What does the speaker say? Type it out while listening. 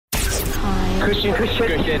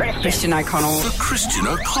Christian O'Connell. The Christian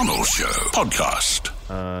O'Connell Show podcast.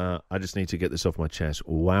 I just need to get this off my chest.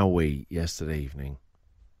 Wowee, yesterday evening,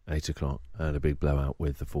 8 o'clock, I had a big blowout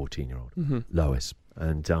with the 14-year-old, Lois.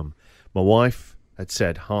 And my wife had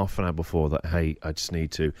said half an hour before that, hey, I just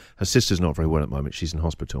need to... Her sister's not very well at the moment. She's in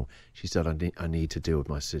hospital. She said, I need to deal with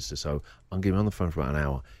my sister, so I'm going to be on the phone for about an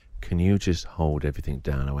hour. Can you just hold everything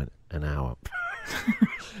down? I went, an hour.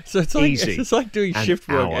 So it's like doing shift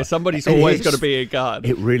work. Hour. Somebody's always got to be a guard.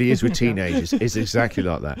 It really is with teenagers. It's exactly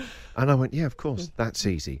like that. And I went, yeah, of course, that's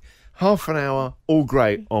easy. Half an hour, all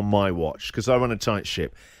great on my watch, because I run a tight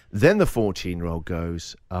ship. Then the 14-year-old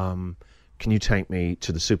goes, can you take me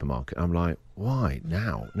to the supermarket? I'm like, why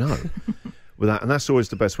now? No. And that's always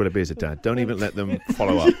the best way to be as a dad. Don't even let them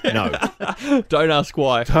follow up. No. Don't ask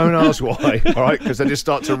why. Don't ask why, all right? Because they just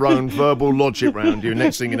start to run verbal logic around you.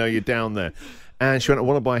 Next thing you know, you're down there. And she went, I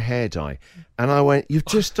want to buy hair dye. And I went, you've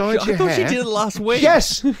just dyed your hair? I thought she did it last week.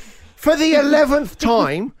 Yes. For the 11th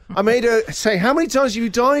time, I made her say, how many times have you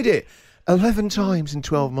dyed it? 11 times in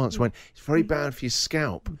 12 months. I went, it's very bad for your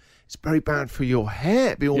scalp. It's very bad for your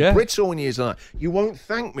hair. Be all brittle in years like that. You won't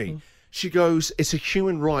thank me. She goes, it's a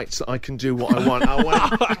human right that I can do what I want. I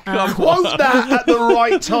went, quote that at the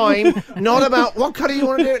right time, not about, what colour you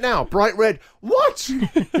want to do it now? Bright red. What?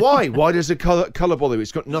 Why? Why does the colour bother you?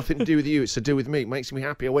 It's got nothing to do with you. It's to do with me. It makes me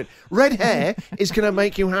happy. I went, red hair is going to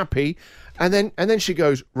make you happy. And then she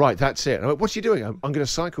goes, right, that's it. And I went, what's she doing? I'm going to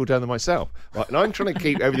cycle down there myself. Right, and I'm trying to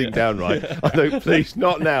keep everything down, right? I go, please,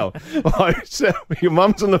 not now. Right, so your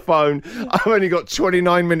mum's on the phone. I've only got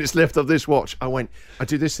 29 minutes left of this watch. I went, I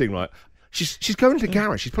do this thing, right? She's going to the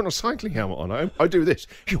garage. She's putting a cycling helmet on. I do this.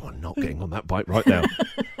 You are not getting on that bike right now.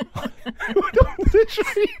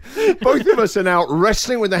 Literally, both of us are now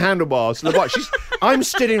wrestling with the handlebars of the bike. I'm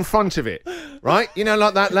stood in front of it, right? You know,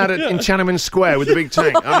 like that lad in Tiananmen Square with the big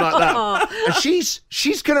tank. I'm like that. And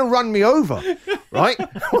she's going to run me over, right? Now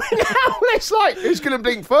it's like, who's going to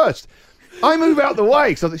blink first? I move out the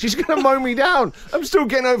way because she's going to mow me down. I'm still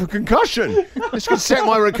getting over concussion. This could set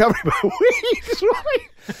my recovery back weeks, right?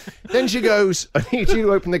 Then she goes, I need you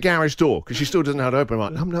to open the garage door because she still doesn't know how to open it.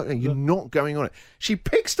 I'm like, I'm not, you're not going on it. She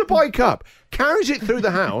picks the bike up, carries it through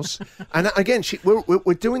the house, and again,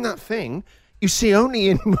 we're doing that thing you see only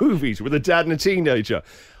in movies with a dad and a teenager.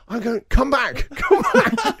 I'm going, come back.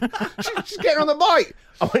 She's getting on the bike.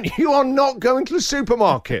 I went, you are not going to the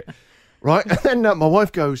supermarket. Right, and then my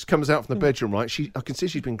wife comes out from the bedroom, right? I can see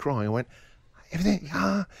she's been crying. I went, everything,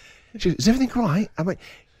 is everything all right? I went,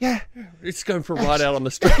 yeah. It's going for a ride out on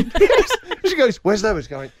the street. Yes. She goes, where's Lois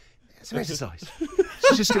going? It's an exercise.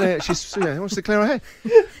 She wants to clear her head.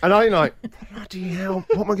 And I'm like, bloody hell,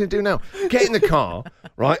 what am I going to do now? Get in the car,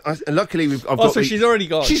 right? Luckily, she's already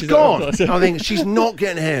gone. She's gone. I think she's not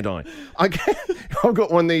getting hair dye. I've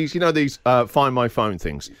got one of these, these Find My Phone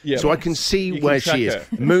things. Yeah, so I can see where she is,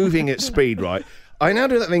 moving at speed, right? I now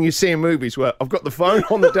do that thing you see in movies where I've got the phone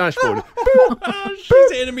on the dashboard. She's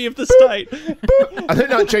the enemy of the state. I think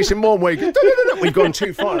like Jason Bourne where you go, we've gone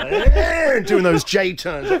too far. Doing those J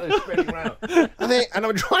turns, spinning around. And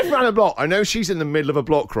I'm driving around a block. I know she's in the middle of a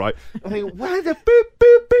block, right? I think, where the boop,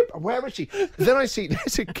 boop, boop? Where is she? Then I see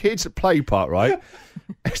there's a kid's play part, right?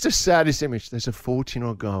 It's the saddest image. There's a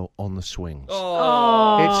 14-year-old girl on the swings.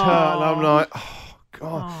 Oh. It's her, and I'm like,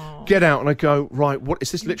 God, get out. And I go, right, what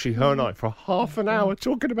is this? Literally her and I for half an hour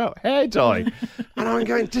talking about hair dye. And I'm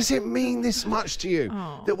going, does it mean this much to you?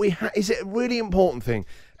 That is it a really important thing?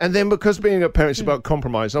 And then because being a parent is about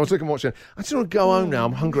compromise, I was looking watching, I just want to go home now.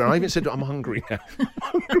 I'm hungry. And I even said, I'm hungry now.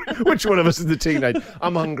 Which one of us is the teenage?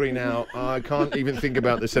 I'm hungry now. I can't even think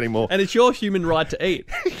about this anymore. And it's your human right to eat.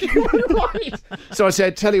 Human right. So I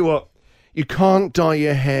said, tell you what, you can't dye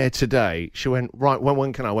your hair today. She went, right,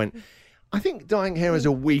 when can I? I went, I think dyeing hair is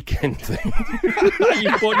a weekend thing.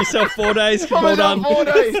 You bought yourself 4 days. Well done. 4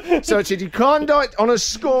 days. So I said, you can't dye it on a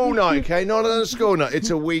school night, okay? Not on a school night. It's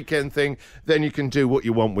a weekend thing. Then you can do what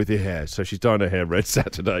you want with your hair. So she's dyeing her hair red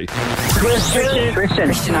Saturday.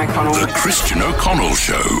 Christian O'Connell. The Christian O'Connell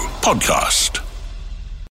Show podcast.